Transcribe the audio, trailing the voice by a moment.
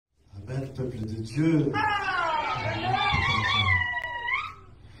peuple de Dieu.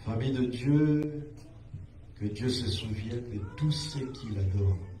 Famille de Dieu, que Dieu se souvienne de tous ceux qui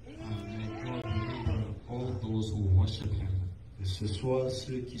l'adorent. All those who worship him. Que ce soit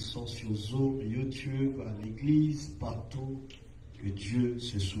ceux qui sont sur Zoom, YouTube, à l'église, partout, que Dieu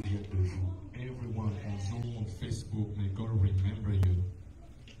se souvienne de vous. Everyone on Zoom, on Facebook, may God remember you.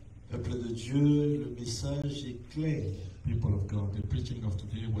 Peuple de Dieu, le message est clair. People of God, the preaching of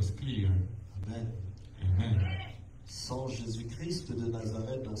today was clear. Amen. Amen. Sans Jésus-Christ de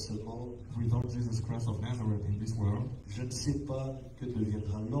Nazareth dans ce monde, Without Jesus Christ of Nazareth in this world, je ne sais pas que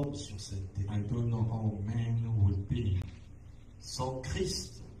deviendra l'homme sur cette terre. I don't know how man would be. Sans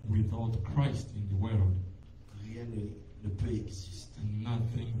Christ, Without Christ in the world, rien ne peut exister.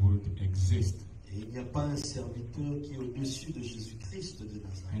 nothing would exist. Et il n'y a pas un serviteur qui est au-dessus de Jésus-Christ de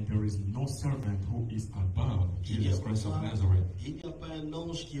Nazareth. And there is no servant who is above Il n'y a Jesus Christ of pas- Nazareth. il n'y a pas un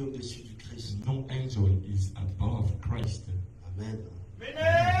ange qui est au-dessus du Christ. No angel is above Christ. Amen.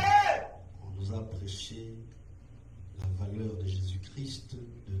 On nous a prêché la valeur de Jésus-Christ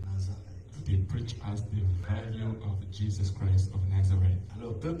de Nazareth. They preach us the value of Jesus Christ of Nazareth.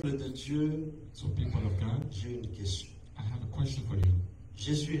 Alors, peuple de Dieu, So people of God, j'ai une question. I have a question for you.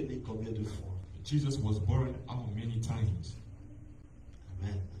 Jésus est né combien de fois? Jesus was born how many times?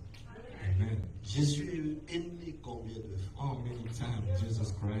 Amen. Amen. Jésus est né combien de fois? How many times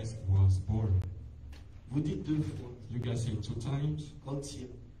Jesus Christ was born? Vous dites 2 fois. You guys say 2 times? Combien?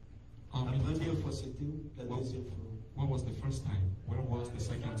 How La many première times? fois, c'était où? La deuxième fois? What was the first time? Where was the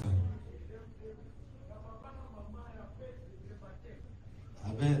second time?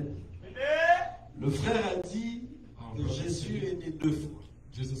 Amen. Le frère a dit que Jésus est né 2 fois.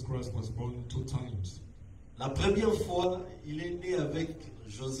 Jesus Christ was born 2 times. La première fois, il est né avec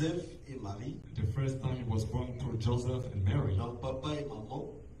Joseph et Marie, The first time he was born through Joseph and Mary, donc papa et maman.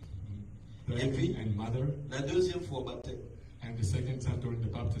 daddy and mother, La deuxième fois au baptême. and the second time during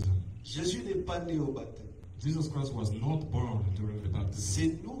the baptism. Jésus n'est pas né au baptême. Jesus Christ was not born during the baptism.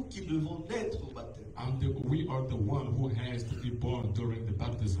 C'est nous qui devons naître au baptême. We are the one who has to be born during the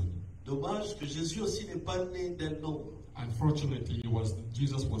baptism. Dommage que Jésus aussi n'est pas né d'un homme. Unfortunately,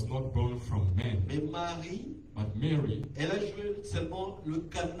 Jesus was not born from men, Mais Marie, but Mary elle a joué seulement le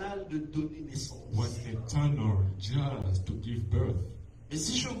canal de donner naissance. was eternal just to give birth. Et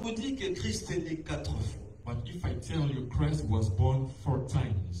si je vous dis que Christ est né 4 fois, But if I tell you Christ was born 4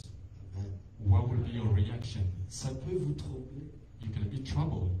 times, Amen, what will be your reaction? ça peut vous troubler. You can be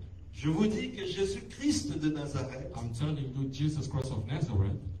troubled. Je vous dis que Jésus-Christ de Nazareth I'm telling you, Jesus Christ of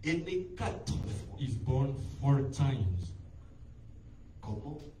Nazareth est né 4 fois. is born 4 times.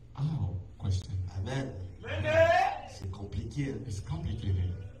 Comment? How? Question. Amen. C'est compliqué. Hein? It's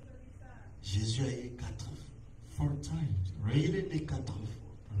complicated. Jésus a eu 4 fois. 4 times, Mais il right? est né 4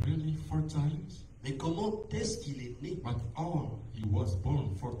 fois. Really? 4 times? Mais comment est-ce qu'il est né? But he was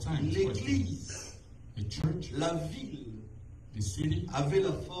born 4 times. Question. L'église, The church, la ville, the city, avait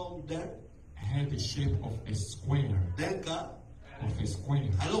la forme had the shape of a square. d'un gars. Of a square.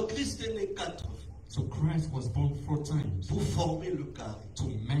 Alors Christ est né 4 fois So Christ was born 4 times pour former le carré. to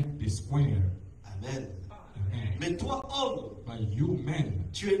make the square. Amen. Amen. Mais toi, homme, But you men,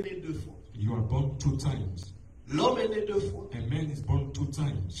 tu es né 2 fois. you are born 2 times. L'homme est né 2 fois. A man is born 2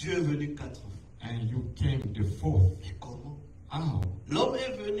 times. Tu es venu 4 fois. And you came the 4th. Mais comment? How? L'homme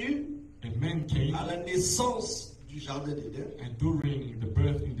est venu A man came, à la naissance du jardin d'Éden. and during the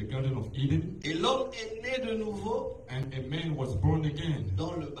birth in the Garden of Eden, Et l'homme est né de nouveau and a man was born again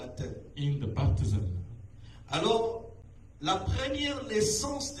dans le baptême. in the baptism. Alors, la première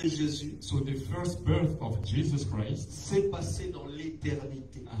naissance de Jésus So the first birth of Jesus Christ s'est passée dans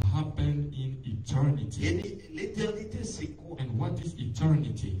l'éternité. happened in eternity. Et l'éternité, c'est quoi? And what is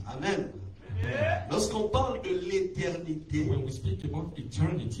eternity? Amen. Lorsqu'on parle de l'éternité, When we speak about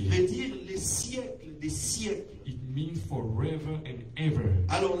eternity, veut dire les siècles des siècles. it means forever and ever.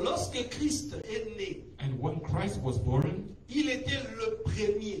 Alors, lorsque Christ est né, And when Christ was born, il était le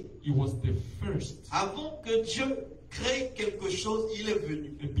premier. he was the first. Avant que Dieu crée quelque chose, il est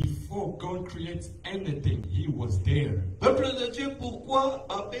venu. Before God creates anything, he was there. Peuple de Dieu, pourquoi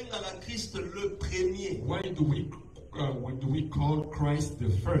Babel à la Christ le premier? Why do we call Christ the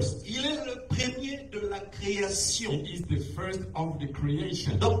first? Il est le premier de la création. He is the first of the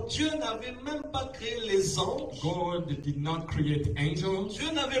creation. Donc Dieu n'avait même pas créé les anges. God did not create angels. Dieu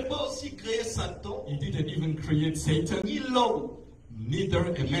n'avait pas aussi créé Satan, He didn't even create Satan, ni l'homme, neither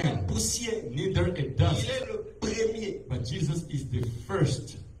a ni la man, poussière. neither a Il dust. est le premier. But Jesus is the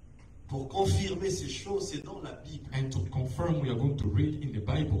first. Pour confirmer ces choses, c'est dans la Bible. And to confirm, we are going to read in the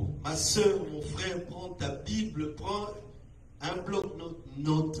Bible. Ma soeur, mon frère, prends ta Bible, prends Un bloc-notes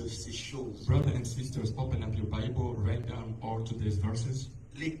note ces choses. Brothers and sisters, open up your Bible, write down all today's verses.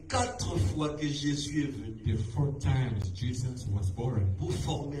 Les 4 fois que Jésus est venu The 4 times Jesus was born pour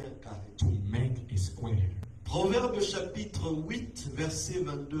former un carré. to make a square. Proverbe chapitre 8, versets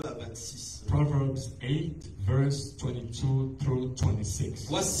 22 à 26. Proverbs 8, verse 22 through 26.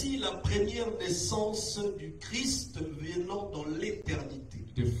 Voici la première naissance du Christ venant dans l'éternité.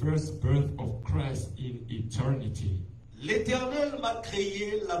 The first birth of Christ in eternity. L'Éternel m'a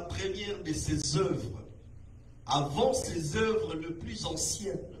créé la première de ses œuvres, avant ses œuvres les plus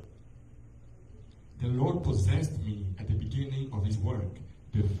anciennes. The Lord possessed me at the beginning of his work,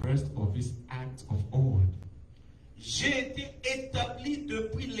 the first of his acts of old. J'ai été établi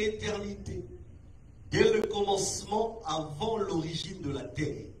depuis l'éternité, dès le commencement, avant l'origine de la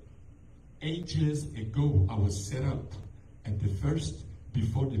terre. Ages ago I was set up at the first,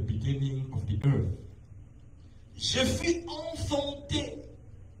 before the beginning of the earth. Je fus enfanté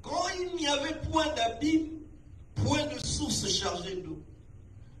quand il n'y avait point d'abîme, point de source chargée d'eau.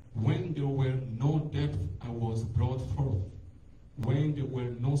 When there were no depths, I was brought forth. When there were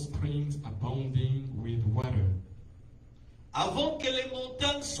no springs abounding with water. Avant que les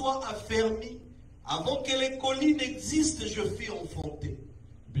montagnes soient affermies, avant que les collines existent, je fus enfanté.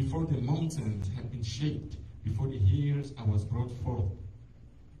 Before the mountains had been shaped, before the years I was brought forth.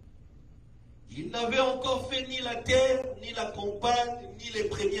 Il n'avait encore fait ni la terre, ni la campagne, ni les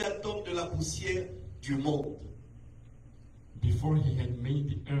premiers atomes de la poussière du monde. Before he had made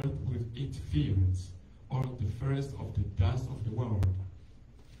the earth with its fields, or the first of the dust of the world.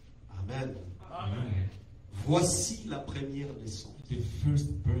 Amen. Amen. Voici la première naissance. The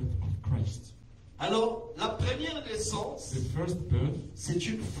first birth of Christ. Alors, la première naissance, The first birth c'est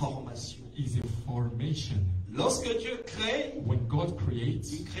une formation. is a formation. Lorsque Dieu crée, When God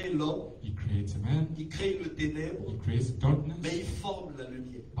creates, il crée l'homme, he creates a man, il crée le ténèbre, he creates darkness, mais il forme la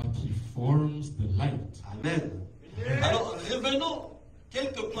lumière. but he forms the light. Amen. Alors, revenons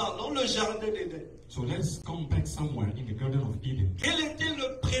quelque part dans le jardin d'Éden. So let's come back somewhere in the Garden of Eden. Quelle était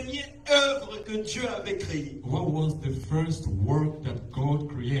le premier œuvre que Dieu avait créée? What was the first work that God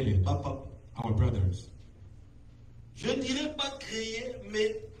created? Papa. Our brothers. Je ne dirais pas créé,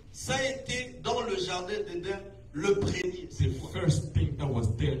 mais ça a été dans le jardin d'Éden le premier. The C'est quoi? first thing that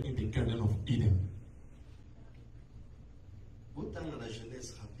was there in the Garden of Eden. Autant dans la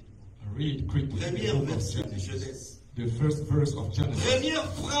Genèse rapidement. Read quickly the Première book of verset de Genesis. Genèse. The first verse of Genesis. Première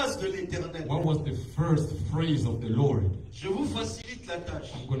phrase de l'Éternel. What was the first phrase of the Lord? Je vous facilite la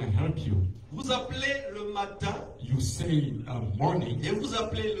tâche. I'm going to help you. Vous appelez le matin You say morning et vous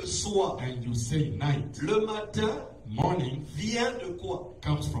appelez le soir. and you say night. Le matin Morning vient de quoi?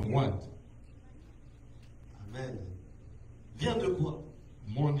 comes from what? Amen. Vient de quoi?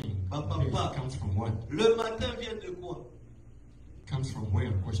 Morning Papa. comes from what? Le matin vient de quoi? Comes from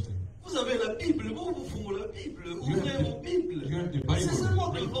where? Question. Vous avez la Bible, vous fouillez la Bible, You ouvrez have vos Bibles. you have the C'est seulement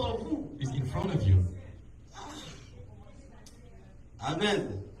Bible. devant vous. It's in front of you.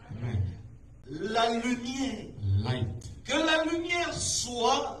 Amen. Amen. La lumière. Light. Que la lumière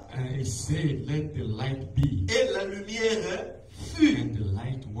soit And it said, let the light be. et la lumière fut. And the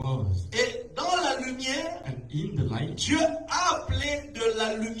light was. Et dans la lumière, And in the light, Dieu a appelé de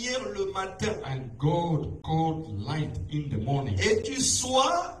la lumière le matin. and God called light in the morning. Et du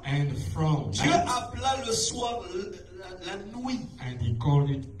soir, And from Dieu night, appela le soir la nuit. and he called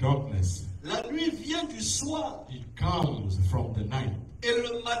it darkness. La nuit vient du soir It comes from the night. et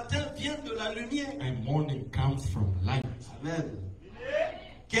le matin vient de la lumière. And morning comes from light. Amen.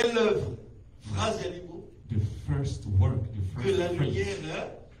 Quelle œuvre? Phrase animaux. The first work, the Que la first phrase,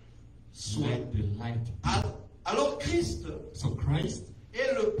 lumière soit. let the light be. Alors Christ So Christ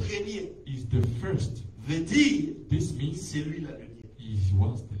est le premier. is the first. Veut dire, This means c'est lui la lumière. he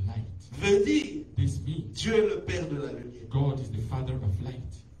was the light. Veut dire, This means Dieu est le Père de la lumière. God is the Father of light.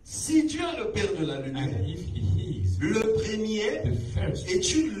 Si Dieu est le Père de la And lumière, if he is le premier the first,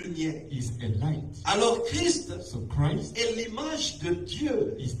 est une lumière. is a light. Alors Christ So Christ est l'image de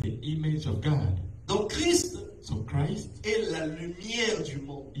Dieu. is the image of God. Donc Christ So Christ est la lumière du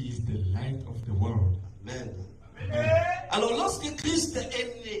monde. is the light of the world. Amen. Amen. Alors lorsque Christ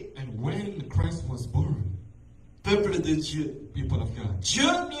est né, And when Christ was born, peuple de Dieu, people of God, Dieu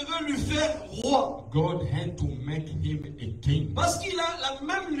ne veut lui faire roi God had to make him a king parce qu'il a la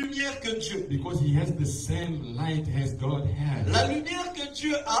même lumière que Dieu. because he has the same light as God has. La lumière que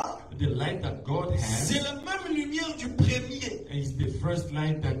Dieu a, The light that God c'est has la même lumière du premier. is the first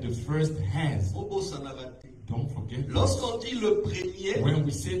light that the first has. Bobo s'en a raté. don't forget this. Lorsqu'on dit le premier, When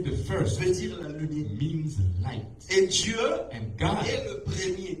we say the first, veut dire la lumière. means light. Et Dieu And God est le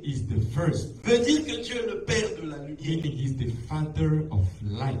premier. is the first, Veut dire que Dieu est le Père de la lumière. meaning He's the Father of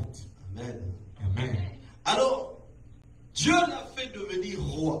light. Amen. Amen. Alors, Dieu l'a fait devenir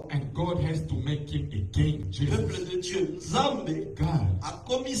roi. And God has to make him a king, Peuple Jesus. de Dieu, Nzambe God a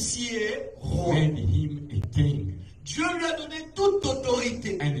commissionné roi. made him a king Dieu lui a donné toute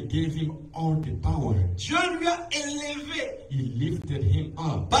autorité. and gave him all the power. Dieu lui a élevé He lifted him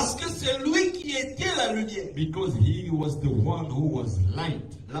up parce que c'est lui qui était la lumière. because he was the one who was light.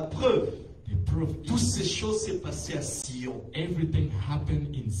 La preuve, The proof toutes is ces choses s'est passées à Sion. everything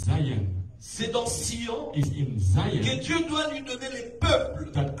happened in Zion. C'est dans Sion Is in que Zion Dieu doit lui donner les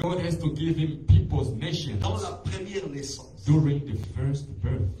peuples that God has to give him people's nations dans la première naissance. during the first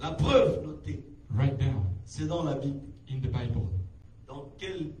birth. La preuve, notez, Right down c'est dans la Bible. in the Bible. Dans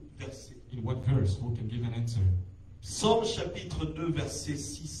quel verset? In what verse? Who can give an answer? Psaume chapitre 2, versets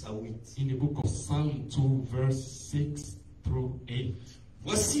 6 à 8. In the book of Psalm 2, verse 6 through 8.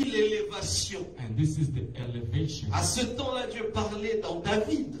 Voici l'élévation. And this is the elevation. À ce temps-là, Dieu parlait dans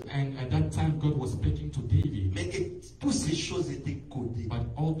David. And at that time, God was speaking to David. Mais toutes ces choses étaient codées. But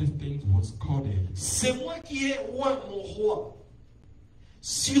all these things was coded. C'est moi qui ai oint mon roi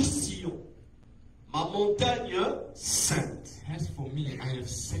sur Sion, ma montagne sainte. As for me, I have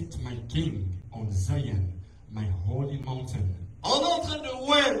set my king on Zion, my holy mountain. On est en train de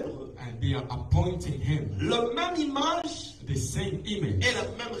oindre And they are appointing him la même image the same image, et la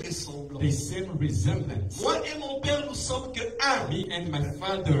même the ressemblance. same resemblance. Moi et mon Père, nous sommes que un. Me and my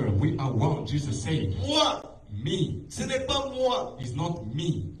Father, we are one, Jesus said. Moi, Me ce n'est pas moi, is not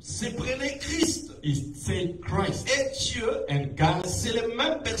me. c'est prenez Christ. It's say Christ. Et Dieu, And God, c'est les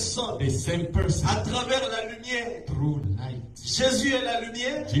mêmes personnes the same person à travers la lumière. through light. Jésus est la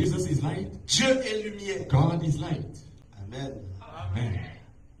lumière, Jesus is light. Dieu est lumière. God is light. Amen. Amen.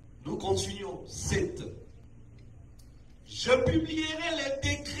 Nous continuons. 7. Je publierai les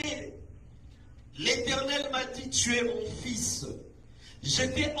décrets. L'Éternel m'a dit, tu es mon fils. Je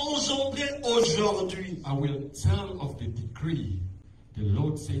t'ai engendré aujourd'hui. I will tell of the decree. The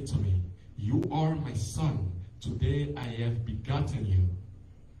Lord said to me, you are my son. Today I have begotten you.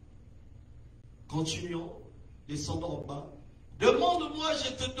 Continuons. Descendons en bas. Demande-moi,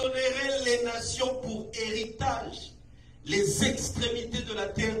 je te donnerai les nations pour héritage, les extrémités de la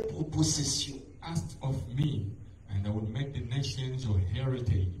terre pour possession. Ask of me, and I will make the nations your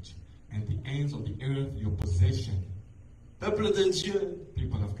heritage, and the ends of the earth your possession. Peuple de Dieu,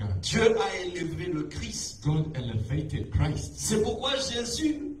 People of God. Dieu a élevé le Christ. God elevated Christ. C'est pourquoi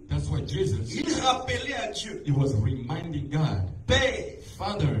Jésus, That's why Jesus, il rappelait à Dieu, he was reminding God, Père,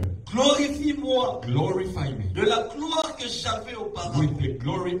 Father, glorifie-moi glorify me de la gloire que j'avais auparavant. with the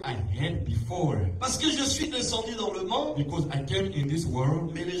glory I had before. Parce que je suis descendu dans le monde, Because I came in this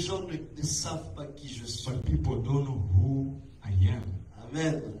world, mais les gens ne savent pas qui je suis. but people don't know who I am.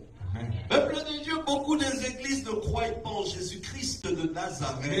 Amen. Amen. Peuple de Dieu, beaucoup des églises ne croient pas en Jésus-Christ de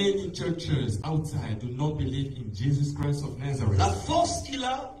Nazareth. Many churches outside do not believe in Jesus Christ of La Nazareth. force qu'il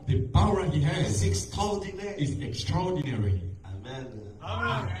a The power he est has extraordinaire. is extraordinary. Amen.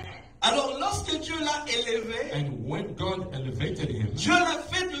 Alors, lorsque Dieu l'a élevé, And when God elevated him, Dieu l'a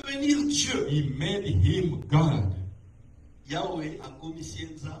fait devenir Dieu. he made him God. Yahweh a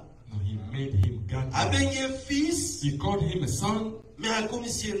commissionné ça. No, he made him God. A baigné fils, He called him a son, mais a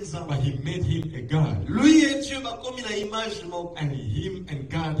commissionné ça. but he made him a God. Lui et Dieu m'a commis la image de mon Père. And him and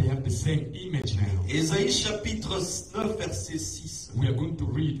God, they have the same image now. Ésaïe chapitre 9, verset 6. We are going to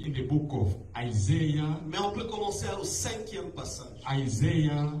read in the book of Isaiah, Mais on peut commencer au 5e passage.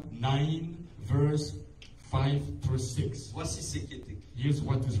 Isaiah 9, verse 5 through 6. Voici ce qui est écrit. Here's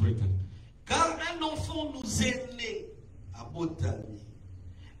what is written. Car un enfant nous est né à Botanie.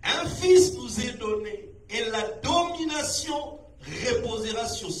 Un fils nous est donné et la domination reposera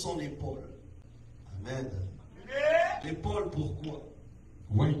sur son épaule. Amen. L'épaule, pourquoi?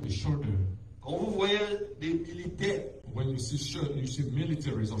 Why the shoulder? Quand vous voyez des militaires, When you see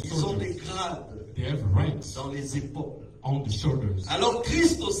militaries or ils ont des soldiers, grades they have ranks dans les épaules. on the shoulders. Alors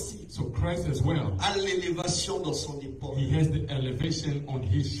Christ aussi So Christ as well, a l'élévation dans son épaule. he has the elevation on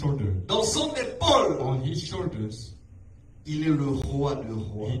his shoulder. Dans son épaule, On his shoulders, il est le roi de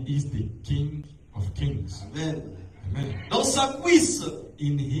rois. he is the King of Kings. Amen. Amen. Dans sa cuisse,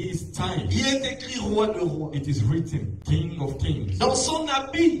 In his time, il est écrit roi de rois. it is written King of Kings. Dans son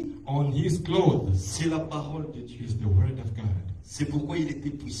habit, On his clothes c'est la parole de Dieu. is the word of God. C'est pourquoi il était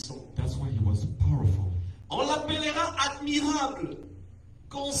puissant. That's why he was powerful. On l'appellera admirable,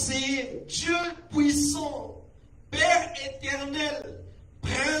 conseiller, Dieu puissant, Père éternel,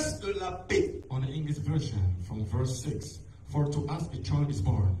 Prince de de la paix. On the English version from verse 6, for to us a child is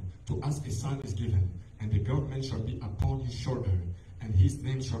born, to us a son is given, and the government shall be upon his shoulder, and his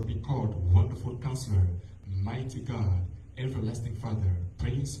name shall be called Wonderful Counselor, Mighty God, Everlasting Father,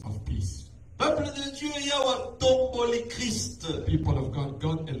 Prince of Peace. Peuple de Dieu, Yahweh tomboli Christ. People of God,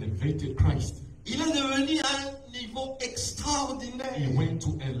 God elevated Christ. Il est devenu à un niveau He extraordinaire. went to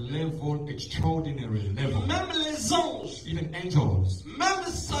a level, extraordinary level. Même les anges, Even angels, même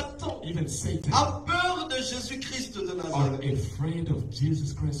Satan even Satan a peur de Jésus-Christ de are Nazareth. afraid of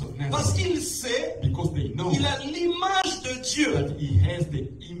Jesus Christ of Parce Nazareth qu'il sait, because they know il a l'image de Dieu. that he has the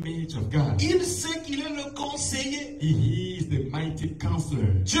image of God. Il sait qu'il est le conseiller. He is the mighty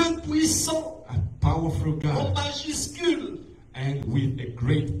counselor, Dieu puissant, a powerful en God, majuscule. and with a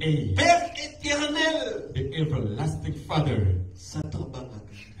great A, Père éternel. the everlasting Father. Satan banaka.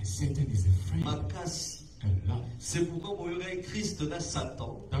 And Satan is afraid Makasi. a lot. C'est pourquoi vous verrez Christ dans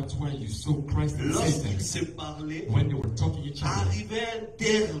Satan. That's why you saw Christ and Lorsqu'ils Satan se parlaient, when they were talking each other. arrivait un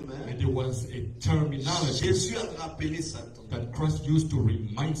terme. And there was a terminology Jésus a rappelé Satan. that Christ used to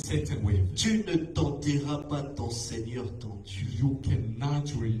remind Satan with. Tu ne tenteras pas ton Seigneur, ton Dieu. You cannot,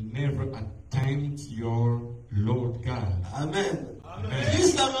 you will never attempt your Lord God. Amen. Amen.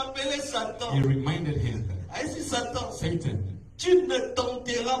 Christ a rappelé He Satan. reminded him, Ainsi Satan, Satan, tu ne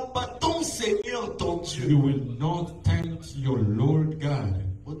tenteras pas ton Seigneur, ton you Dieu. will not tempt your Lord God.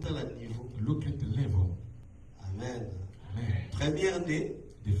 Monte à la niveau. Look at the level. Amen. Man, Première né,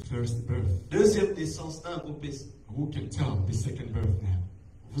 the first birth. deuxième naissance, un groupe. Who can tell the second birth now?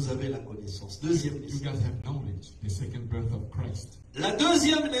 Vous avez la connaissance. Deuxième You naissance. guys have knowledge, the second birth of Christ. La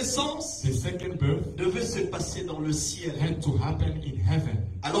deuxième naissance The second birth devait se passer dans le ciel. had to happen in heaven.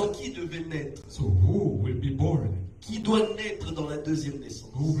 Alors qui devait naître? So who will be born? Qui doit naître dans la deuxième naissance?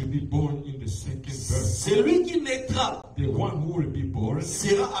 Who will be born in the second birth? Celui qui naîtra The one who will be born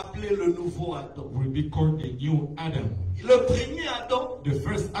sera appelé le nouveau Adam. will be called a new Adam. Le premier Adam, The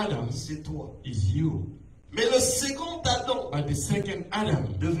first Adam c'est toi. is you. Mais le second Adam But the second Adam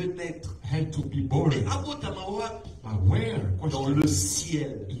devait naître. had to be born. Mais Abotama wapi? But where? Dans Question. le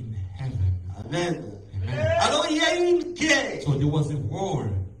ciel. In heaven. Amen. Amen. Alors il y a eu une guerre So there was a war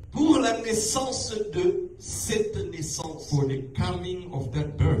pour la naissance de cette naissance. for the coming of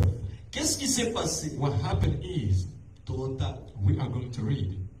that birth. Qu'est-ce qui s'est passé? What happened is, Trop tard. we are going to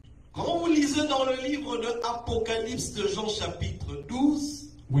read. Quand vous lisez dans le livre de Apocalypse de Jean chapitre 12,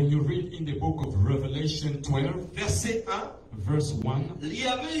 When you read in the book of Revelation 12, verset 1, verse 1, il y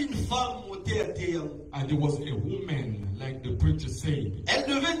avait une femme montée à terre. and there was a woman, like the preacher said, Elle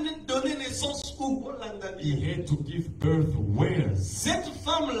devait donner naissance où? he had to give birth where? Cette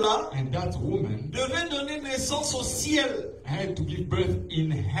femme-là And that woman devait donner naissance au ciel. had to give birth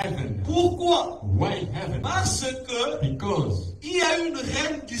in heaven. Pourquoi? Why heaven? Parce que Because il y a une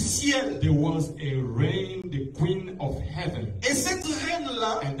reine du ciel. there was a reign, the queen of heaven. Et cette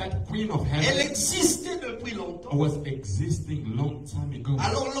reine-là, And that queen of elle heaven existait depuis longtemps. was existing long time ago.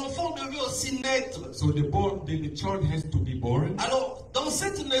 Alors l'enfant devait aussi naître. So the child has to be born. Alors dans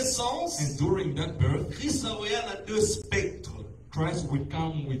cette naissance, And during that birth, Christ envoya deux spectres. Christ will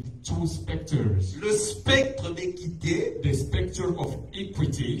come with two specters. Le spectre d'équité The specter of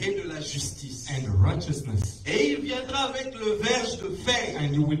equity et de la justice. and righteousness. Et il viendra avec le verge de fer.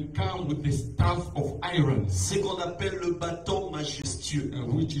 And you will come with the staff of iron, Ce qu'on appelle le bâton majestueux.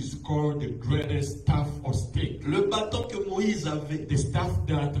 which is called the greatest staff or stick. Le bâton que Moïse avait The staff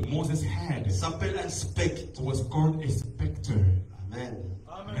that Moses had s'appelle un spectre. was called a specter. Amen.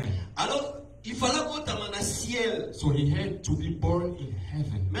 Amen. Alors, il fallait qu'on un ciel. So he had to be born in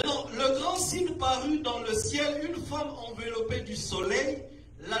heaven. Maintenant, le grand signe parut dans le ciel, une femme enveloppée du soleil,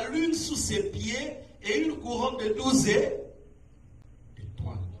 la lune sous ses pieds et une couronne de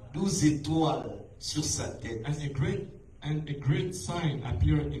 12 étoiles sur sa tête. And a great sign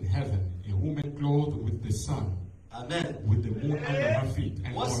appeared in heaven, a woman clothed with the sun, Amen. with the moon under her feet,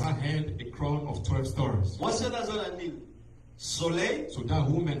 and What's- on her head a crown of 12 stars. Moi, c'est dans un année. Soleil, So that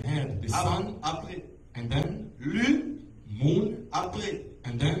woman had the sun, après. and then Lune, moon, après.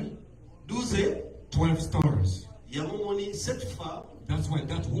 and then 12. 12 stars. Il y a un moment donné, cette femme That's why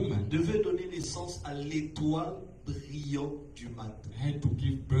that woman devait donner naissance à l'étoile brillante du matin. had to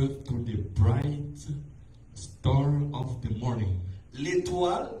give birth to the bright star of the morning.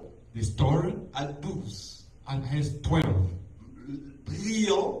 L'étoile The star à 12. and has 12.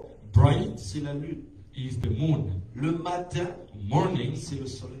 Brillant, Bright c'est la lune. is the moon. Le matin, Morning c'est le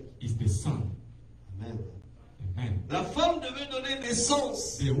soleil. is the sun. Amen. Amen. La femme devait donner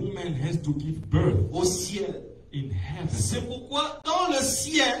naissance The woman has to give birth au ciel. in heaven. C'est pourquoi dans le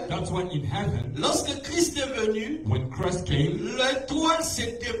ciel, That's why in heaven, lorsque Christ est venu, when Christ came, l'étoile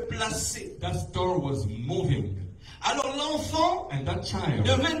s'est déplacée. that star was moving. Alors l'enfant And that child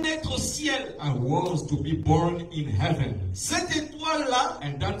devait naître au ciel. was to be born in heaven. Cette étoile-là,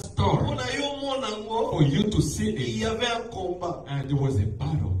 And that star, on a eu au monde en gros, for you to see il y it, avait un combat. and there was a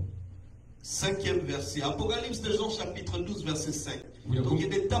battle. 5e verset. Apocalypse de Jean chapitre 12 verset 5. Oui, Donc oui. il y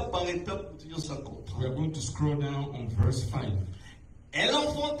a d'étape par étape, nous ça compte. We are going to scroll down on verse 5. Elle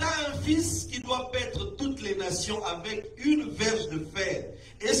enfanta un fils qui doit paître toutes les nations avec une verge de fer.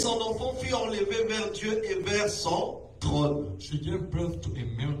 Et son enfant fut enlevé vers Dieu et vers son trône. She gave birth to a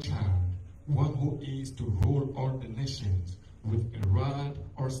male child, one who is to rule all the nations with a rod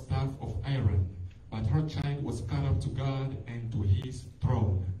or staff of iron. But her child was caught up to God and to his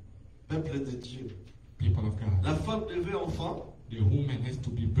throne. Peuple de Dieu. People of God. La femme devait enfant. The woman has to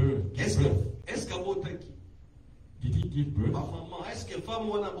be birthed. Est-ce qu'elle botaki? Did he give birth? Ma maman, est-ce que femme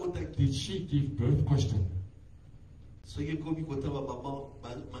ou na botaki? Did she give birth? Question. Ce qui est comme côté ma maman,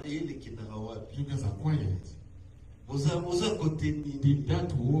 ma yele qui n'a pas. You guys are quiet. Vous côté ni. Did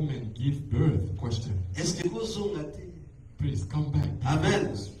that woman give birth? Question. Est-ce que vous ont raté? Please come back.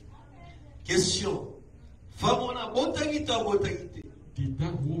 Amen. Question. Femme ou na botaki ta botaki? Did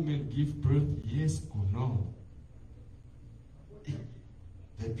that woman give birth? Yes or no?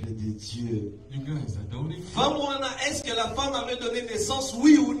 Peuple de Dieu. You guys are doubting? Femme ou na, est-ce que la femme avait donné naissance,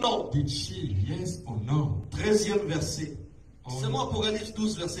 oui ou non? Did she? Yes or no? 13e verset. Oh. C'est moi Apocalypse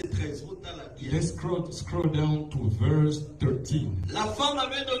 12 verset 13. Vous dans la Bible. Let's scroll down to verse 13. La femme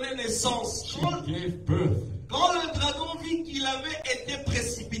avait donné naissance. She gave birth. Quand le dragon vit qu'il avait été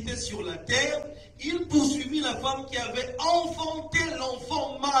précipité sur la terre, il poursuivit la femme qui avait enfanté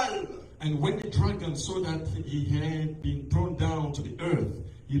l'enfant mâle. And when the dragon saw that he had been thrown down to the earth,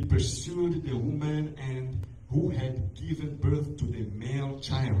 he pursued the woman and who had given birth to the male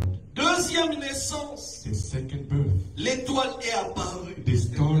child. Deuxième naissance. The second birth. L'étoile est apparue. The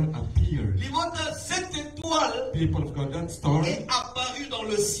star appeared. Cette étoile People of God, that star est apparue dans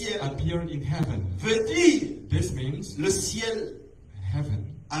le ciel. appeared in heaven. Veut dire, This means le ciel heaven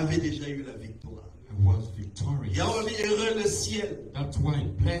avait déjà eu la victoire. was victorious. Yahweh heureux le ciel That's why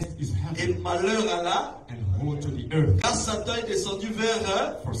blessed is et heaven malheur à la, and woe to the earth. car Satan est descendu vers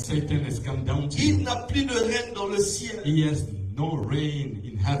eux. For Satan has come down to Il you. n'a plus de règne dans le ciel. He has no reign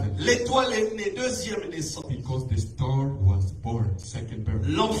in heaven L'étoile est née, deuxième naissance. because the star was born, second birth.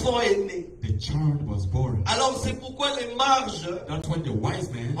 L'enfant est né. The child was born. Alors c'est pourquoi les mages That's why the wise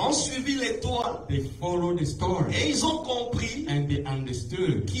men, ont suivi l'étoile they followed the star et ils ont compris and they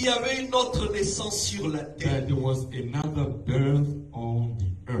understood qu'il y avait une autre naissance sur la terre. that there was another birth on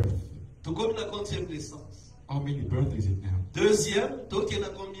the earth. Tout comme la quantième naissance. How many births is it now? Deuxième, donc il y en a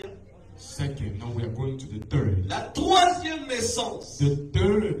combien? Second. Now we are going to the third. La troisième naissance. The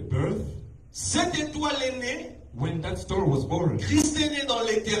third birth, Cette étoile est née. when that star was born, Christ est né dans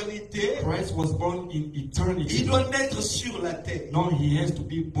l'éternité. Christ was born in Il eternity. doit naître sur la terre. Now he has to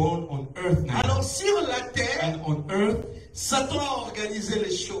be born on earth now. Alors sur la terre, And on earth, Satan a organisé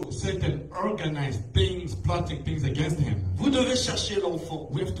les choses. Satan organized things, plotting things against him. Vous devez chercher l'enfant.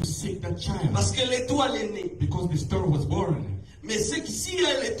 We have to seek that child Parce que l'étoile est née. because the star was born. Mais c'est que s'il y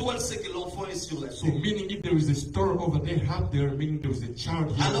a l'étoile, c'est que l'enfant est sur la So terre. meaning if there is a star over there, up there, meaning there is a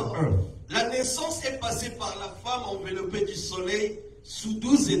child here Alors, on earth. la naissance est passée par la femme enveloppée du soleil sous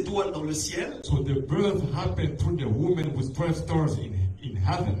 12 étoiles dans le ciel. So the birth happened through the woman with 12 stars in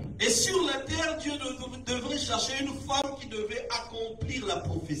heaven. Et sur la terre, Dieu devrait chercher une femme qui devait accomplir la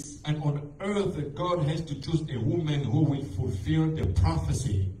prophétie. And on earth, God has to choose a woman who will fulfill the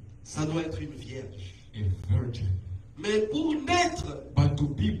prophecy, Ça doit être une vierge. a virgin. Mais pour naître, But to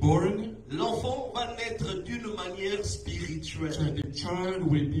be born, l'enfant va naître d'une manière so spirituelle. the child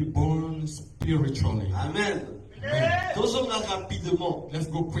will be born spiritually. Amen. Amen. Faisons rapidement. Let's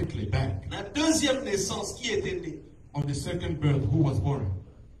go quickly back. La deuxième naissance, qui était née? On the second birth, who was born?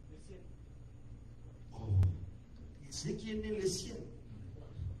 Oh, c'est qui est né le ciel.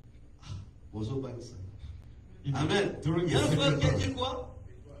 Ah, Bozobansa. Amen. During Il y a the un frère second qui a dit birth, quoi?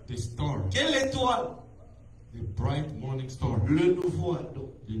 the star, Quelle étoile? the bright morning star, Le nouveau Adam.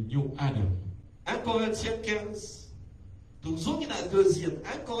 the new Adam. 1 Corinthiens 15. Donc, nous sommes la deuxième.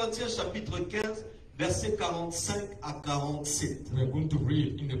 1 Corinthiens chapitre 15, versets 45 à 47. We are going to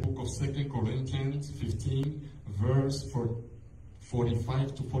read in the book of 2 Corinthians 15, verse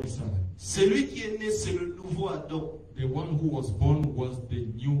 45 to 47. Celui qui est né, c'est le nouveau Adam. The one who was born was the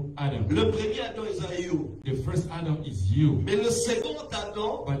new Adam. Le premier Adam est Isaïe. The first Adam is you. Mais le second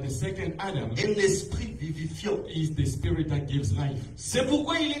Adam But the second Adam est l'esprit vivifiant. is the spirit that gives life. C'est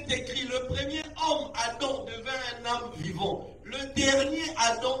pourquoi il est écrit, le premier homme, Adam, devint un âme vivant. Le dernier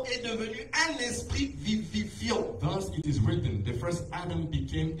Adam est devenu un esprit vivifiant. Thus it is written, the first Adam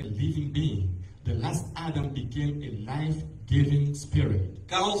became a living being. The last Adam became a life-giving spirit.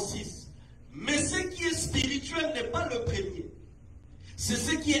 46. Mais ce qui est spirituel n'est pas le premier. C'est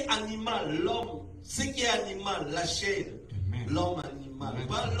ce qui est animal, l'homme. Ce qui est animal, la chair. Amen. L'homme animal. Amen.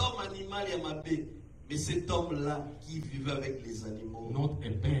 Pas l'homme animal Yamabé. Mais cet homme-là qui vivait avec les animaux. Not a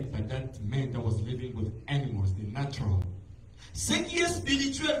bed, but that man that was living with animals, the natural. Ce qui est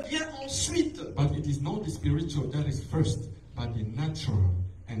spirituel vient ensuite. But it is not the spiritual that is first, but the natural,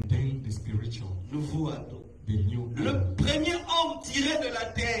 and then the spiritual, Nouveau Adam. the new Le Adam. premier homme tiré de la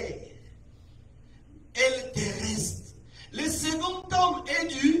terre est le terrestre. Le second homme est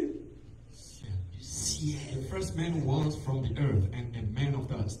du The ciel. first man was from the earth and a man of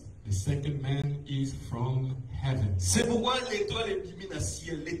dust. The second man is from heaven. C'est pourquoi l'étoile est mise dans le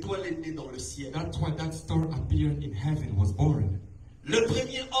ciel. L'étoile est née dans le ciel. That's why that star appeared in heaven, was born. Le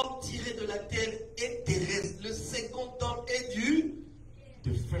premier homme tiré de la terre est terrestre. Le second homme est du...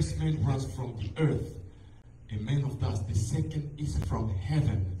 The first man was from the earth, a man of dust. The second is from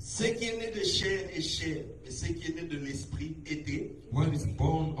heaven. Ce qui est né de chair est chair. Mais ce qui est né de l'esprit est des... What is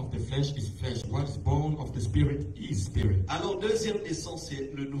born of the flesh is flesh. What is born of the spirit is spirit. Alors, deuxième naissance,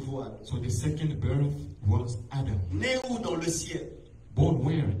 c'est le nouveau Adam. So the second birth was Adam. Né où dans le ciel? Born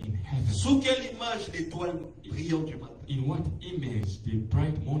where? In heaven. Sous quelle image l'étoile brillante du matin? In what image? The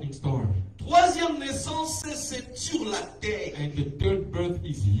bright morning star. Troisième naissance, c'est sur la terre. And the third birth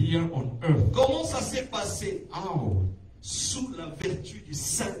is here on earth. Comment ça s'est passé? How? Sous la vertu du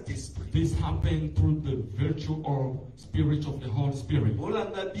Saint-Esprit. This happened through the virtue or spirit of the Holy Spirit. Voilà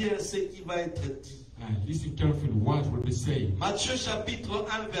bien ce qui va être dit. Listen carefully what will be said. Matthieu chapitre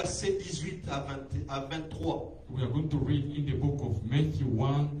 1, verset 18 à 23. We are going to read in the book of Matthew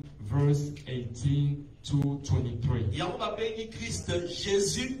 1, verse 18 to 23. Et on appelle Christ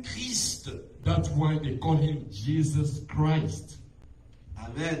Jésus-Christ. That's why they call him Jesus Christ.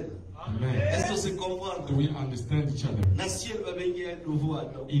 Amen. Amen. Est-ce qu'on se comprend? Do we understand each other? Dans le ciel va venir un nouveau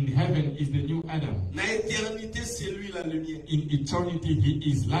Adam. In heaven is the new Adam. Dans l'éternité, c'est lui la lumière. In eternity, he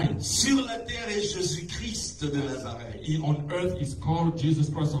is light. Sur la terre est Jésus-Christ de Nazareth. On earth is called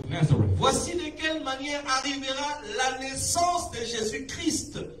Jesus Christ of Nazareth. Voici de quelle manière arrivera la naissance de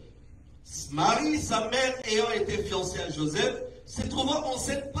Jésus-Christ. Marie, sa mère, ayant été fiancée à Joseph, se trouvant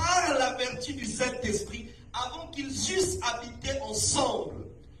enceinte par la vertu du Saint-Esprit avant qu'ils eussent habité ensemble.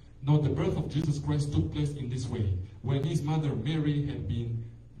 Now the birth of Jesus Christ took place in this way. When his mother Mary had been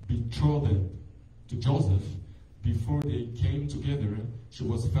betrothed to Joseph, before they came together, she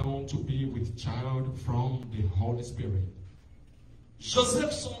was found to be with child from the Holy Spirit.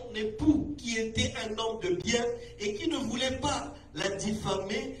 Joseph, son époux, qui était un homme de bien et qui ne voulait pas la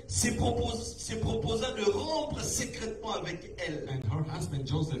diffamer, se proposa de rompre secrètement avec elle. And her husband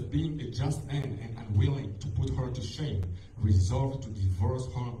Joseph, being a just man and unwilling to put her to shame, resolved to divorce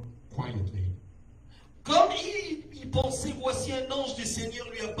her quietly. Comme il pensait, voici un ange du Seigneur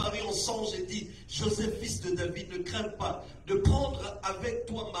lui apparut en songe et dit, Joseph, fils de David, ne crains pas de prendre avec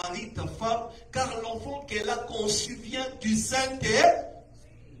toi Marie, ta femme, car l'enfant qu'elle a conçu vient du Saint-Esprit.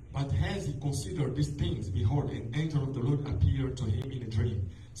 But as he considered these things, behold, an angel of the Lord appeared to him in a dream,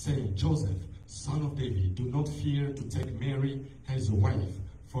 saying, Joseph, son of David, do not fear to take Mary as a wife,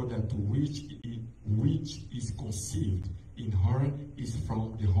 for that which is conceived in her is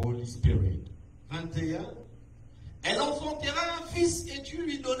from the Holy Spirit. 21. Elle enfantera un fils et tu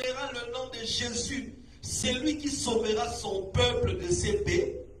lui donneras le nom de Jésus. C'est lui qui sauvera son peuple de ses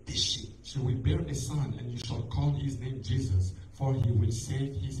péchés. She will bear a son, and you shall call his name Jesus, for he will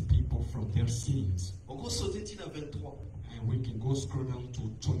save his people from their sins. On va sauter à 23. And we can go scroll down to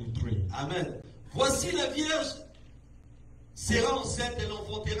 23. Amen. Voici la Vierge sera enceinte, elle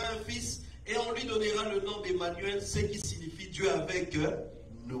enfantera un fils et on lui donnera le nom d'Emmanuel, ce qui signifie Dieu avec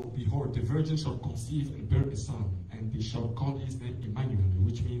nous. Behold, the virgin shall conceive and bear a son, and they shall call his name Emmanuel,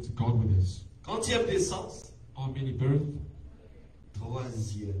 which means God with us. Quantième naissance? How many birth?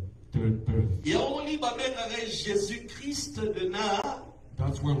 Troisième. Third birth. Et on lit Jésus-Christ de Nazareth.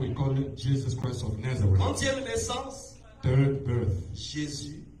 That's why we call it Jesus Christ of Nazareth. Quantième naissance? Third birth.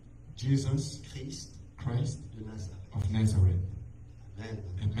 Jésus, Jesus Christ Christ de Nazareth. of Nazareth. Amen.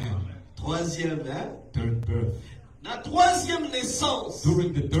 Amen. Troisième, hein? Third birth. La troisième naissance,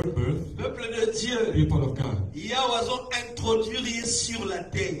 During the third birth, peuple de Dieu, people of God, il y a oiseau introduire sur la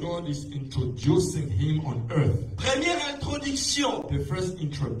terre. God is introducing him on earth. Première introduction, The first Dieu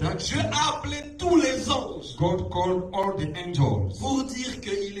introduction, a appelé tous les anges God called all the angels pour dire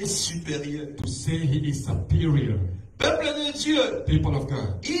qu'il est supérieur. to say he is superior. Peuple de Dieu, People of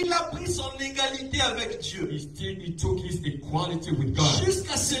God, il a pris son égalité avec Dieu he took his equality with God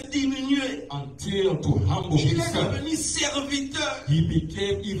jusqu'à se diminuer. until to humble Il est himself. devenu serviteur He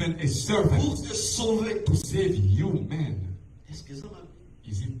became even a pour servant te sauver. to save you, man. Est-ce que ça va?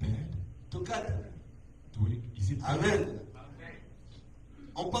 Is it bad? Tocate. Is it bad? Amen.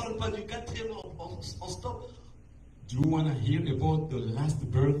 On ne parle pas du quatrième, on stop. Do you want to hear about the last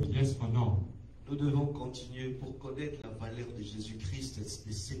birth? Yes or no? Nous devons continuer pour connaître la valeur de Jésus-Christ et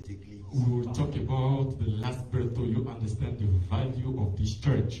de cette église. We will talk about the last birth so you understand the value of this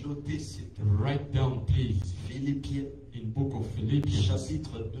church. Notez, s'il te plaît. Write down, please, Philippiens, in book of Philippians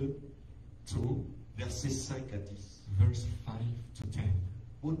chapitre 2, 2, versets 5 à 10. verse 5 to 10.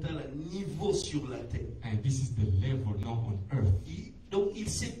 Autant le niveau sur la terre. And this is the level now on earth. Donc il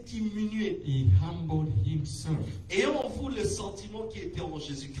s'est diminué. He humbled himself. Ayons en vous le sentiment qui était en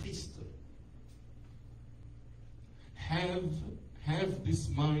Jésus-Christ. Have this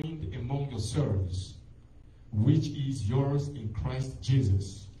mind among yourselves, which is yours in Christ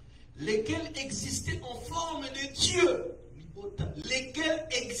Jesus, Lesquels existaient en forme de Dieu. Lesquels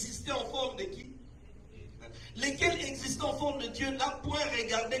existaient en forme de qui? Lesquels existaient en forme de Dieu n'a point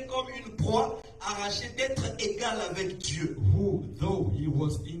regardé comme une proie arrachée d'être égal avec Dieu. who, though he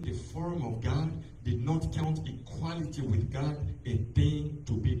was in the form of God, did not count equality with God a thing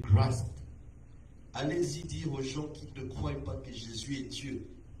to be grasped. Allez-y dire aux gens qui ne croient pas que Jésus est Dieu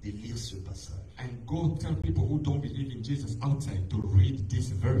de lire ce passage. And go tell people who don't believe in Jesus outside to read this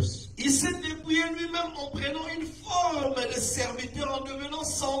verse. Il s'est dépouillé lui-même en prenant une forme de serviteur, en devenant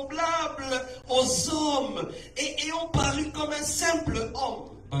semblable aux hommes et ayant paru comme un simple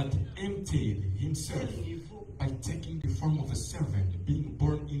homme. But emptied himself by taking the form of a servant, being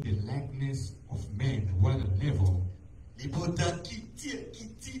born in the likeness of man. What a level.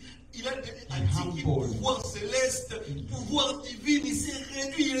 Il a acquis pouvoir céleste, pouvoir divin, il s'est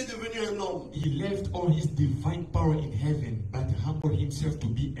réduit, il est devenu un homme. He left all his divine power in heaven, but humbled himself to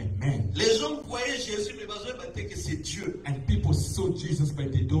be a man. Les gens croyaient Jésus, mais ils pensaient que c'est Dieu. And people saw Jesus,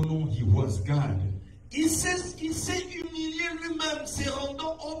 but they don't know he was God. Il s'est humilié lui-même, se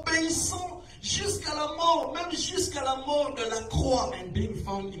rendant obéissant jusqu'à la mort, même jusqu'à la mort de la croix. And being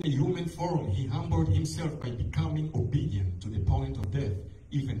found in a human form, he humbled himself by becoming obedient to the point of death,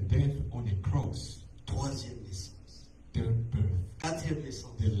 even death on a cross. Troisième naissance. Third birth. Quatrième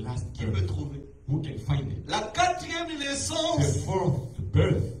naissance. The last Qui peut birth. trouver? Who can find it? La quatrième The naissance. fourth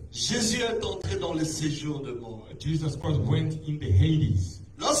birth. Jésus est entré dans le séjour de mort. Jesus Christ went in the Hades.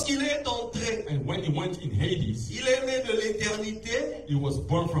 Lorsqu'il est entré, And when he went in Hades, il est né de l'éternité, he was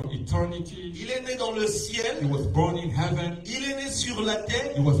born from eternity. il est né dans le He ciel, was born in heaven. il est né sur la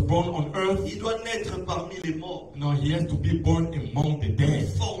terre, He was born on earth. il doit naître parmi les morts, Now he has to be born among the dead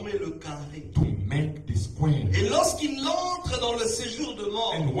former le carré. to make the square. Et lorsqu'il entre dans le séjour de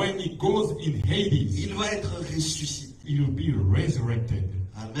mort, And when he goes in Hades, il va être ressuscité. he will be resurrected.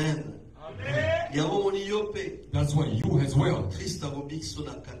 Amen. That's why you as well. Christ a remis sur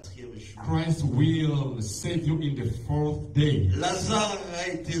la quatrième jour. Christ will save you in the fourth day. Lazare a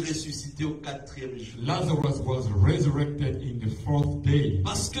été ressuscité au quatrième jour. Lazarus was resurrected in the fourth day.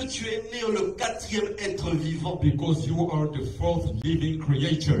 Parce que tu es né le quatrième être vivant. Because you are the fourth living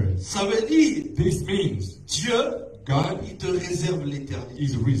creature. Ça veut dire, This means Dieu, God il te réserve l'éternité.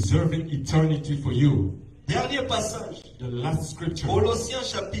 is reserving eternity for you. Dernier passage. The last scripture Colossiens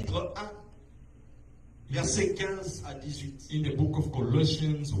chapitre 1, versets 15 à 18. in the book of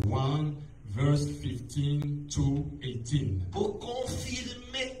Colossians 1, verse 15 to 18. Pour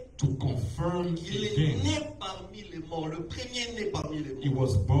confirmer To confirm qu'il est again, né parmi les morts, le premier né parmi les he morts.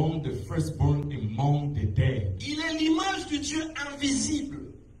 was born the firstborn among the dead. Il est l'image du Dieu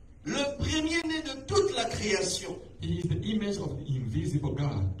invisible, le premier né de toute la création. He is the image of the invisible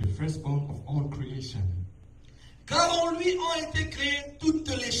God, the firstborn of all creation. Car en lui ont été créées toutes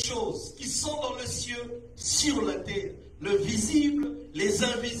les choses qui sont dans le ciel, sur la terre, le visible, les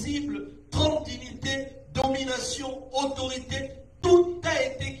invisibles, trône, dignité, domination, autorité, tout a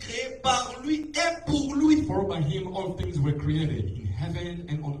été créé par lui et pour lui. For by him all things were created, in heaven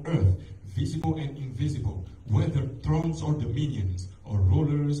and on earth, visible and invisible, whether thrones or dominions, or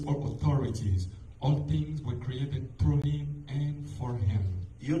rulers or authorities. All things were created through him and for him.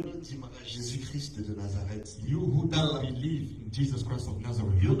 Yo no ndimaka Jésus-Christ de Nazareth. You who Dans don't la- believe in Jesus Christ of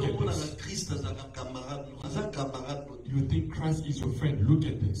Nazareth, Yo look no at mona this. na Christ azaka camarade, aza camarade. You think Christ is your friend, look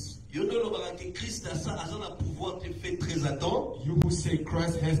at this. Yo no lobaka ke Christ aza na pouvoir te fait très attendre. You who say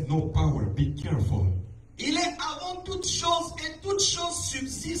Christ has no power, be careful. Il est avant toute chose et toute chose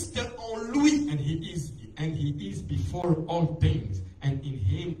subsiste en lui. And he is before all things, and in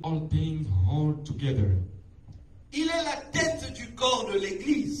him all things hold together. Il est la tête du corps de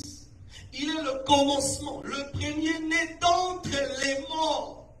l'Église. Il est le commencement, le premier-né d'entre les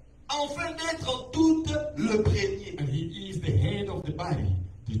morts, afin d'être tout le premier. And he is the head of the body,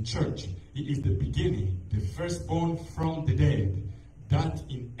 the church. He is the beginning, the firstborn from the dead, that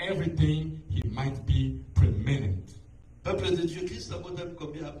in everything he might be preeminent. Peuple de Dieu, Christ a monté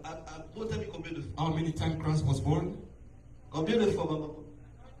combien de fois? How many times Christ was born? Combien de fois, maman?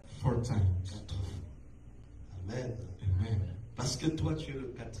 4 times. 4 fois. Amen. Amen. Parce que toi, tu es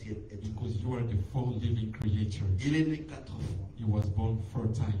le quatrième être. Because you are the full living creature. Il est né 4 fois. He was born 4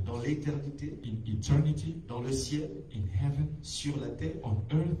 times. Dans l'éternité, In eternity, dans le ciel, in heaven, sur la terre on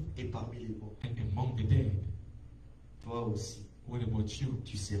earth, et parmi les morts. and among the dead. Toi aussi, What about you?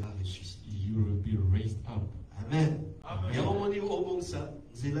 tu seras ressuscité. You will be raised up. Amen. Amen.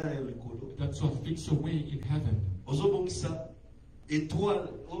 That's why fix your way in heaven. Étoile,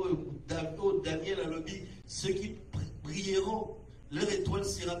 Daniel a lobby, ceux qui prieront, leur étoile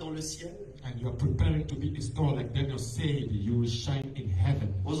sera dans le ciel. And you are preparing to be a star, like Daniel said, you will shine in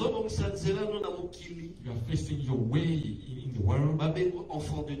heaven. You are facing your way in the world,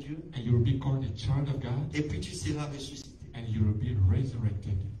 Enfant de Dieu, and you will be called a child of God, et puis tu seras ressuscité. and you will be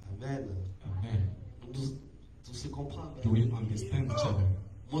resurrected. Amen. Amen. Tout se comprend. Do we understand each other?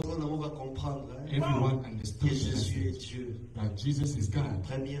 On va comprendre Everyone que understood Jésus est this, Dieu. that Jesus is God.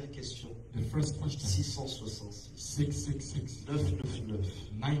 Première question, The first question, 666, 666, 999.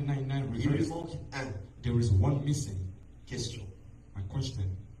 999 Il lui reversed. manque un. There is one missing. Question. My question,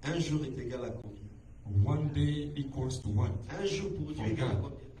 Un jour est égal à combien? one day equals to what? Un jour pour Dieu For est égal à God.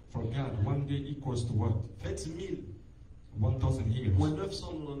 combien? For God, one day equals to what? Faites 1000 1,000 years. moins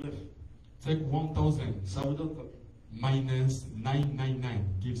 999. Take 1,000 Ça vous donne combien? minus 999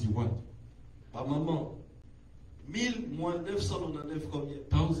 gives you what? Ma maman. 1000 moins 999 combien?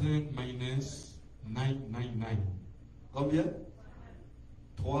 1,000 minus 999 Combien?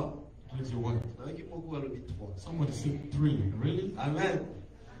 3. gives you what? Il y en a qui m'ont beaucoup à le dire 3. Somebody said 3. Really? Amen.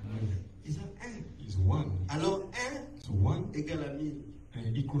 No. Ils ont 1. It's 1. Alors 1 So 1 égale à 1000.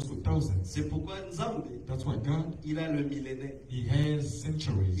 equals to 1,000. C'est pourquoi Nzambe, That's why God, il a le millénaire. He has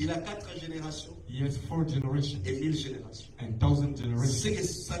centuries. Il a 4 générations He has 4 generations et 1000 générations. and 1,000 C'est generations. que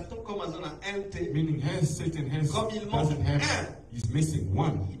Satan, comme Azan a un T, Meaning Satan Comme il manque doesn't have, un. he's missing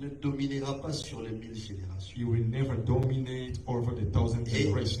 1. il ne dominera pas sur les 1000 générations. He will never dominate over the 1,000 Et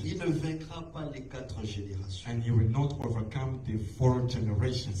generations. il ne vaincra pas les 4 générations. And he will not overcome the 4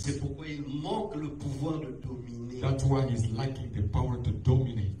 generations. C'est pourquoi il manque le pouvoir de dominer That's why he's lacking the power to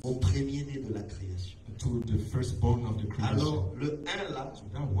dominate au premier-né de la création. to the firstborn of the creation. Alors, le 1 là, So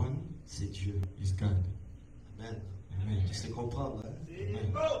that one c'est Dieu. is God. Amen. Amen. Tu sais comprendre, hein?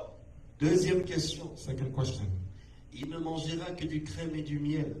 Amen. Deuxième question. Second question. Il ne mangera que du crème et du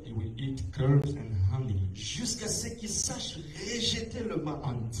miel He will eat curds and honey jusqu'à ce qu'il sache rejeter le mal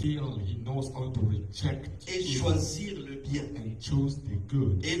until he knows how to reject et evil choisir le bien. and choose the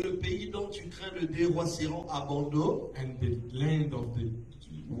good. Et le pays dont tu crains le déroisseront abandon, And the land of the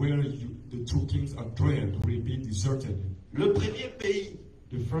 2 kings are dwelled will be deserted. le premier pays,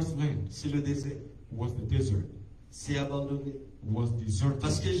 The first land c'est le désert. was the desert, C'est abandonné. was deserted.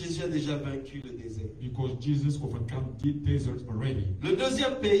 Parce que Jésus a déjà vaincu le désert. Because Jesus overcame the desert already. Le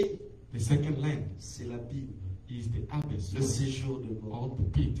deuxième pays, The second land c'est la Bible, is the abyss, le séjour de mort. or the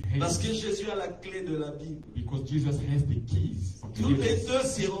pit. Parce que Jésus a la clé de la Bible. Because Jesus has the keys of the Tous les abyss. deux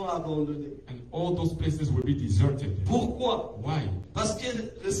seront abandonnés. And all those places will be deserted. Pourquoi? Why? Parce que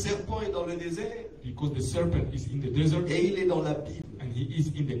le serpent est dans le désert Because the serpent is in the desert et il est dans la Bible. and he is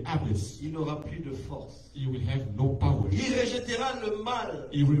in the abyss. Il n'aura plus de force. He will have no power. Il rejettera le mal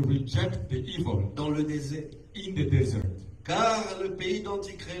He will reject the evil dans le désert. in the desert. Car le pays dont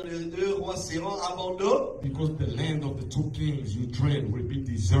tu crains les deux rois seront abandonnés. Because the land of the 2 kings you dread will be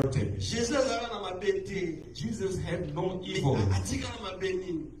deserted. Jésus a dans ma bête. Jesus had no Mais evil. atika dans ma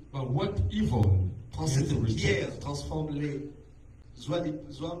bénine. But what evil Prends he had cette to reject? pierre, transforme-les. Soit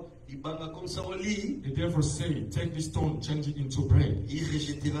il banga comme ça on lit. The devil said, take this stone, change it into bread. Il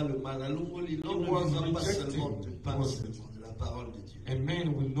rejettera le mal. L'homme ne vivra pas seulement de pain, seulement de la parole de Dieu. And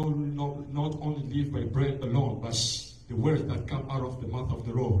man will not only live by bread alone, but the words that come out of the mouth of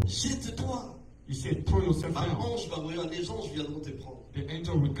the Lord. Jette-toi He said, throw yourself Un down. ange va mourir, les anges viendront te prendre. The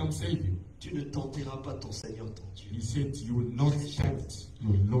angel will come save you. Tu ne tenteras pas ton Seigneur, ton Dieu. He said, you will not tempt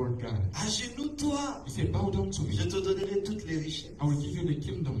your Lord God. Agenouille-toi. He said, bow down to Je me. te donnerai toutes les richesses. I will give you the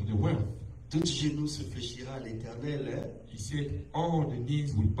kingdom, the wealth. Tout genou se fléchira à l'Éternel. Hein? He said, all the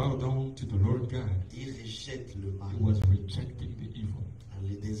knees will bow down to the Lord God. Il rejette le mal. He was rejecting the evil. Dans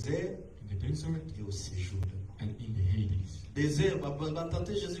les déserts In the desert et au séjour de mort. and in the Hades. Désert, va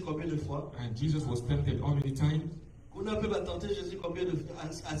tenter Jésus combien de fois? And Jesus was tempted how many times? Vous n'avez pas tenté Jésus combien de fois?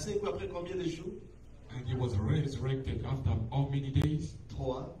 À 5 ou après combien de jours? And he was resurrected after how many days?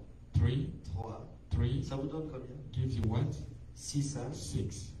 3. 3. 3. Ça vous donne combien? Gives you what? 6, hein?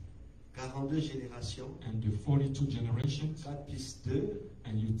 6. 42 générations. And the 42 generations. 4 plus 2.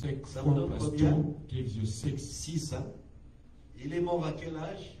 And you take Ça 4 vous donne plus combien? 2 gives you 6. 6, hein? Il est mort à quel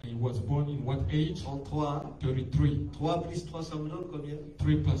âge? And he was born in what age? 33. Hein? 33. 3 plus 3, ça vous donne combien?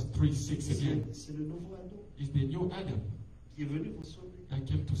 3 plus 3, 6 again. C'est le nouveau Adam Is the new Adam qui est venu vous sauver. that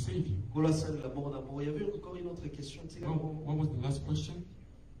came to save you. Colossiens de l'amour d'amour. Il y avait encore une autre question. Tu sais, What was the last question?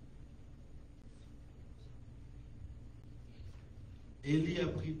 Élie a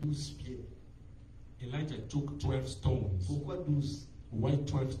pris 12 pieds. Elijah took 12 stones. Pourquoi 12? Why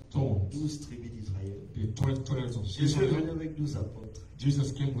 12 stones? 12 tribus d'Israël. The 12 tribes of Jésus est venu Israel. avec 12 apôtres.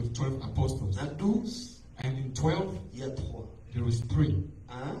 Jesus came with 12 apostles. Dans 12, And in 12, il y a 3. there is 3.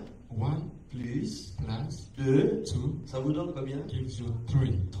 1 1 plus plus 2. 2 Ça vous donne combien? gives you 3.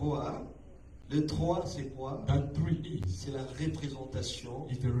 3. Le 3, c'est quoi? That 3 is C'est la représentation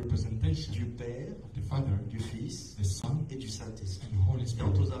the representation du Père, of the Father, du Fils the Son, et du Saint-Esprit. and the Holy Et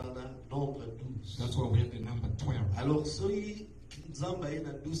Spirit. on a un nombre 12. That's why we have the number 12. Alors, ceux Nzamba est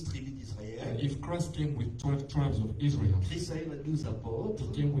dans 12 tribus And d'Israël. if Christ came with 12 tribes of Israel, Christ a eu 12 apôtres.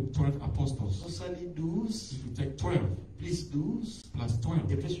 he came with 12 On apostles. s'allie 12 If you take 12 plus 12. plus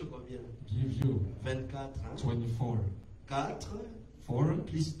 12, Et puis sur combien? give you 24. Hein? 24. 4 4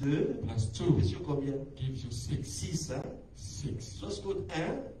 plus 2. plus Et 2 puis sur combien? gives you 6. 6. Hein? 6. Source code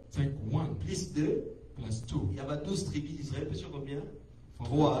 1 Take 1 plus 2. plus 2. Il y avait 12 tribus d'Israël. Et puis sur combien? For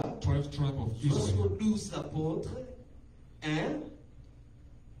 3. the 12 tribes of Source Israel. code 12 apôtres. 1.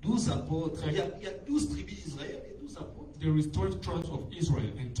 12 apôtres. Il y a 12 tribus d'Israël et 12 apôtres. There is 12 tribes of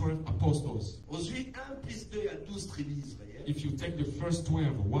Israel and 12 apostles. Aujourd'hui, 1 plus 2, il y a 12 tribus d'Israël. If you take the first 12,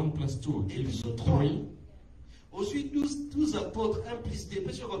 1 plus 2 Et puis gives sur you 3. 3. Aujourd'hui, 12 apôtres, 1 plus 2,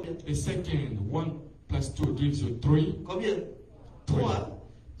 puis sur combien? The second 1 plus 2 gives you 3. Combien? 3.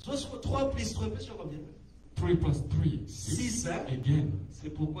 Soit sur 3 plus 3, puis sur combien? 3 plus 3, 6. 6, hein? Again. C'est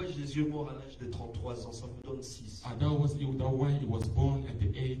pourquoi Jésus est mort à l'âge de 33 ans, ça vous donne 6. And that was why he was born at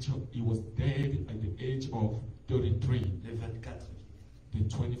the age of, he was dead at the age of 33. Les 24 The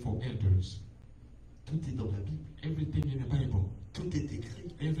 24 elders. Tout est dans la Bible. Everything in the Bible. Tout est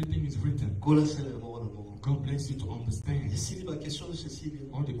écrit. Everything is written. Colossiens le amour en amour. God bless you to understand. Et si ma question de ceci,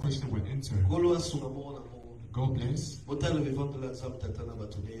 All the questions were answered. Colossiens son amour en amour. God bless. Bota le vivant de la Nzam, Tata na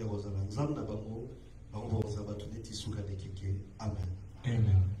batune, Rosa na Nzam na bango, bango Rosa batune, Tisuka de Keke. Amen.